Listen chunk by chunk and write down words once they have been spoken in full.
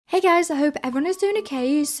Hey guys, I hope everyone is doing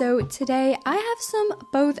okay. So today I have some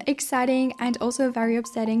both exciting and also very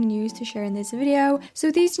upsetting news to share in this video.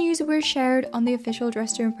 So these news were shared on the official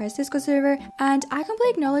Dress to Impress Discord server, and I completely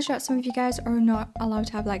acknowledge that some of you guys are not allowed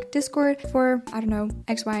to have like Discord for, I don't know,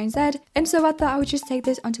 X, Y, and Z. And so I thought I would just take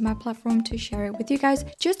this onto my platform to share it with you guys,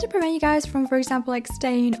 just to prevent you guys from, for example, like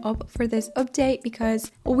staying up for this update,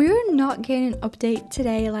 because we're not getting an update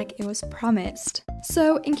today like it was promised.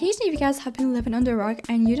 So in case any of you guys have been living under a rock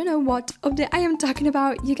and you don't know what update I am talking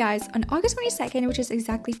about, you guys, on August 22nd, which is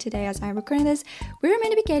exactly today as I'm recording this, we're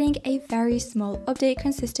meant to be getting a very small update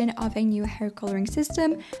consisting of a new hair coloring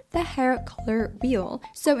system, the hair color wheel.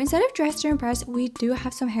 So instead of Dress to Impress, we do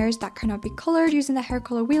have some hairs that cannot be colored using the hair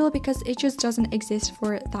color wheel because it just doesn't exist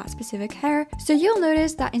for that specific hair. So you'll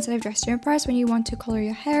notice that instead of Dress to Impress, when you want to color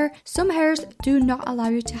your hair, some hairs do not allow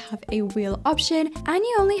you to have a wheel option and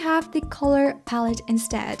you only have the color palette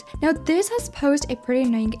instead. Now this has posed a pretty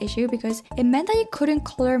annoying issue because it meant that you couldn't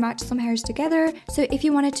color match some hairs together. So if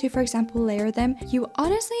you wanted to, for example, layer them, you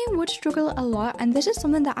honestly would struggle a lot, and this is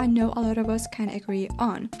something that I know a lot of us can agree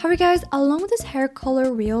on. However guys, along with this hair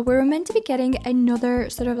color wheel, we're meant to be getting another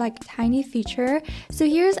sort of like tiny feature. So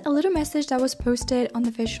here's a little message that was posted on the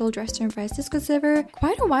official Dress to Impress Discord server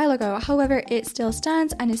quite a while ago. However, it still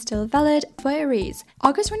stands and is still valid, but it reads,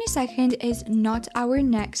 August 22nd is not our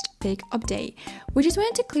next big update. We just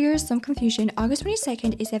wanted to clear some confusion. August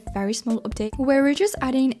 22nd is a very small update where we're just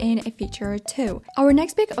adding in a feature or two. Our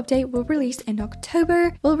next big update will release in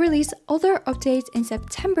October. We'll release other updates in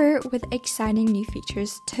September with exciting new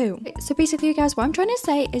features too. So basically, you guys, what I'm trying to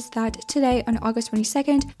say is that today on August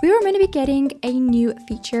 22nd, we were meant to be getting a new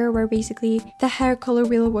feature where basically the hair color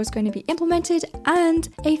wheel was going to be implemented and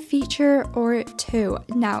a feature or two.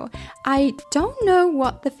 Now, I don't know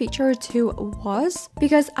what the feature or two was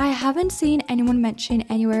because I haven't seen anyone mention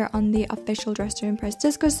anywhere on the official Dress to Impress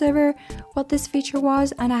Discord server what this feature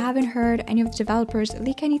was, and I haven't heard any of the developers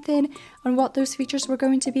leak anything on what those features were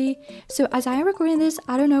going to be. So as I am recording this,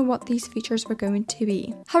 I don't know what these features were going to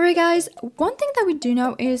be. However guys, one thing that we do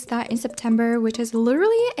know is that in September, which is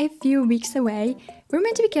literally a few weeks away, we're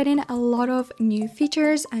meant to be getting a lot of new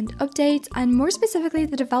features and updates, and more specifically,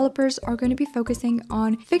 the developers are going to be focusing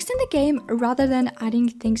on fixing the game rather than adding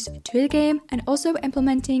things to the game, and also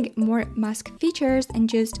implementing more mask features and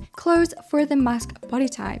just clothes for the mask body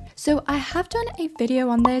type. So I have done a video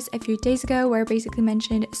on this a few days ago where I basically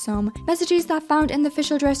mentioned some messages that I found in the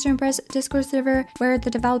official Dress to Impress Discord server where the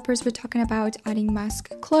developers were talking about adding mask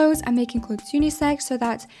clothes and making clothes unisex so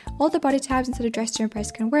that all the body types instead of Dress to Impress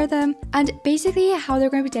can wear them, and basically how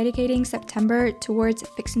they're going to be dedicating September towards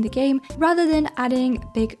fixing the game rather than adding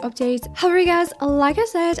big updates. However guys, like I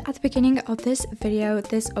said at the beginning of this video,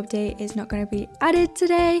 this update is not going to be added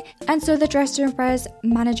today, and so the Dress to Impress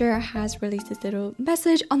manager has released this little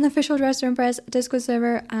message on the official Dress to Impress Discord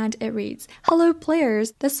server, and it reads, hello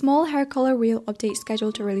players, the small hair color wheel update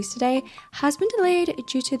scheduled to release today has been delayed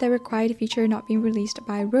due to the required feature not being released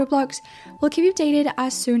by Roblox. We'll keep you updated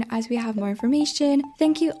as soon as we have more information.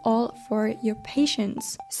 Thank you all for your patience.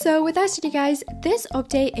 So with that said, you guys, this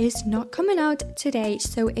update is not coming out today.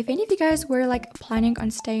 So if any of you guys were like planning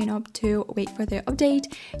on staying up to wait for the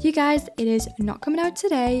update, you guys, it is not coming out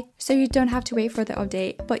today, so you don't have to wait for the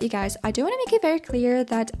update. But you guys, I do want to make it very clear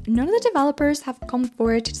that none of the developers have come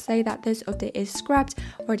forward to say that this update is scrapped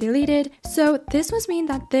or deleted. So this must mean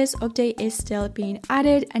that this update is still being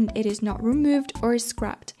added and it is not removed or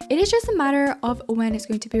scrapped. It is just a matter of when it's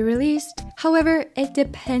going to be released. However, it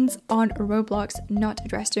depends on Roblox, not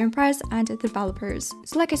Dress to Impress and the developers.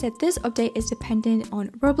 So like I said, this update is dependent on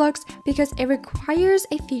Roblox because it requires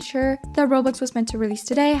a feature that Roblox was meant to release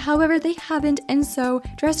today. However, they haven't, and so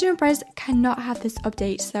Dress to Impress cannot have this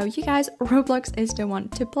update. So you guys, Roblox is the one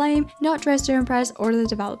to blame, not Dress to Impress or the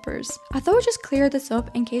developers. I thought I'd just clear this up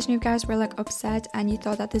in case you guys were like upset and you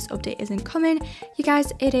thought that this update isn't coming. You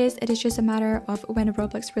guys, it is just a matter of when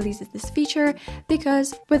Roblox releases this feature,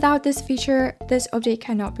 because without this feature, this update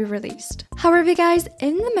cannot be released. However guys,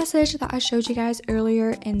 in the message that I showed you guys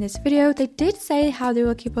earlier in this video, they did say how they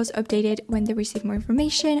will keep us updated when they receive more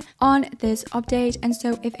information on this update. And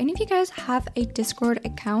so if any of you guys have a Discord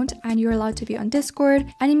account and you're allowed to be on Discord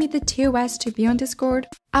and you need the TOS to be on Discord,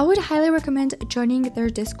 I would highly recommend joining their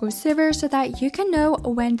Discord server so that you can know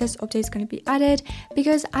when this update is going to be added,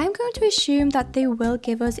 because I'm going to assume that they will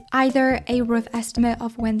give us either a rough estimate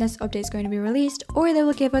of when this update is going to be released, or they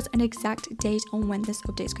will give us an exact date on when this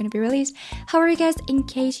update is going to be released. However guys, in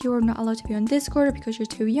case you're not allowed to be on Discord because you're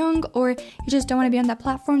too young or you just don't want to be on that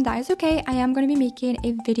platform, that is okay. I am going to be making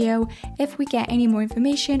a video if we get any more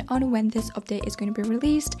information on when this update is going to be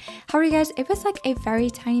released. However guys, if it's like a very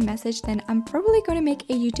tiny message, then I'm probably going to make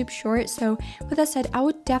a YouTube short. So with that said, I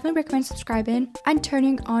would definitely recommend subscribing and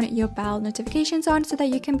turning on your bell notifications on so that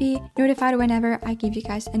you can be notified whenever I give you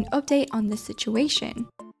guys an update on this situation.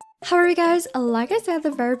 However guys, like I said at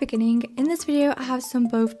the very beginning, in this video I have some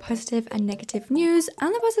both positive and negative news,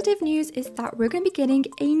 and the positive news is that we're going to be getting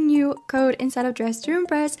a new code inside of Dress to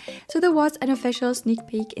Impress. So there was an official sneak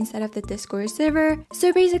peek inside of the Discord server.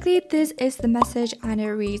 So basically this is the message and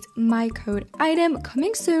it reads, "My code item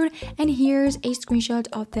coming soon," and here's a screenshot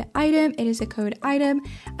of the item. It is a code item,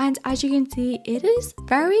 and as you can see it is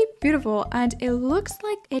very beautiful and it looks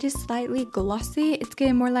like it is slightly glossy. It's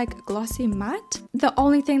getting more like glossy matte. The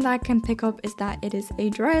only thing that I can pick up is that it is a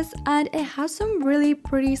dress and it has some really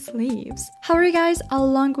pretty sleeves. However guys,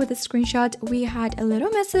 along with the screenshot we had a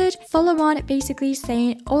little message follow on basically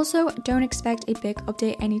saying, also don't expect a big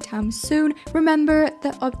update anytime soon. Remember, the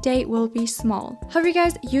update will be small. However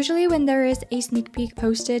guys, usually when there is a sneak peek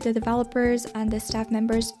posted, the developers and the staff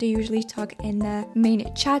members do usually talk in the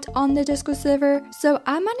main chat on the Discord server. So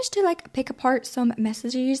I managed to pick apart some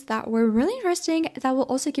messages that were really interesting that will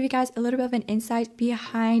also give you guys a little bit of an insight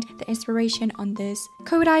behind the inspiration on this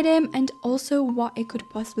code item and also what it could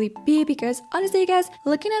possibly be, because honestly guys,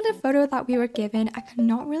 looking at the photo that we were given, I could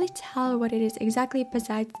not really tell what it is exactly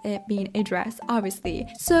besides it being a dress, obviously.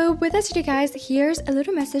 So with that said guys, here's a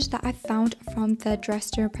little message that I found from the Dress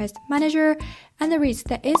to Impress manager, and it reads,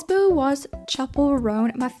 "The ISBO was Chapel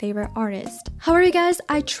Roan, my favorite artist." However guys,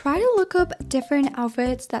 I tried to look up different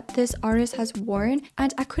outfits that this artist has worn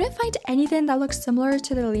and I couldn't find anything that looks similar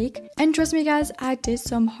to the leak. And trust me guys, I did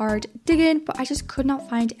some hard digging, but I just could not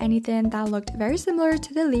find anything that looked very similar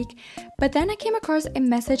to the leak. But then I came across a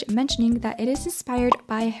message mentioning that it is inspired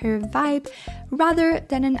by her vibe rather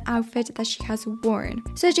than an outfit that she has worn.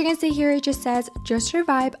 So as you can see here, it just says just her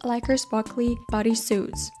vibe, like her sparkly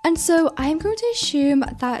bodysuits. And so I'm going to assume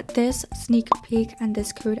that this sneak peek and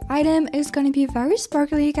this code item is going to be very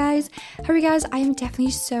sparkly guys. However guys, I am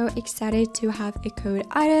definitely so excited to have a code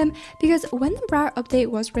item because when the Bra update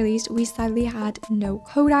was released, we sadly had no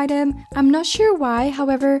code item. I'm not sure why,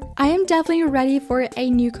 however, I am definitely ready for a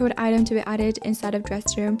new code item to be added inside of Dress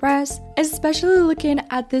to Impress. Especially looking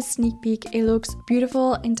at this sneak peek, it looks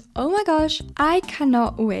beautiful and oh my gosh, I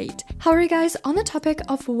cannot wait. However guys, on the topic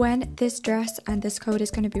of when this dress and this code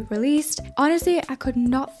is going to be released, honestly, I could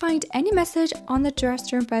not find any message on the Dress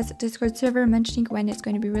to Impress Discord server mentioning when it's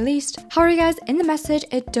going to be released. However guys, in the message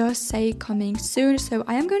it does say coming soon, so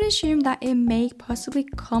I am going to assume that it may possibly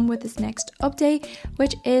come with this next update,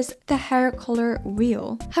 which is the hair color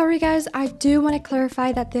wheel. However guys, I do want to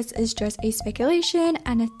clarify that this is just a speculation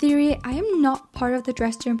and a theory. I am not part of the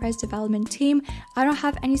Dress to Impress development team. I don't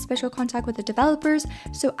have any special contact with the developers,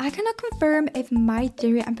 so I cannot confirm if my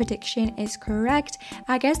theory and prediction is correct.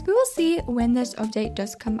 I guess we will see when this update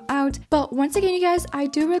does come out. But once again you guys, I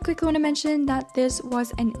do really quickly want to mention that this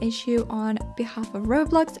was an issue on behalf of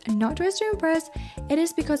Roblox and not Dress to Impress. It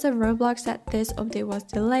is because of Roblox that this update was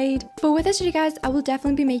delayed. But with this you guys, I will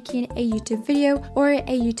definitely be making a YouTube video or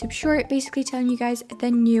a YouTube short basically telling you guys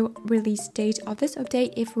the new release date of this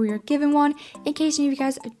update if we are given one, in case any of you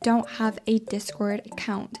guys don't have a Discord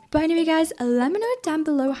account. But anyway guys, let me know down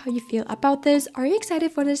below how you feel about this. Are you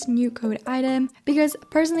excited for this new code item? Because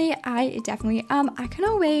personally I definitely am. I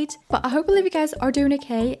cannot wait. But I hope all of you guys are doing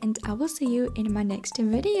okay and I will see you in my next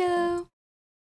video.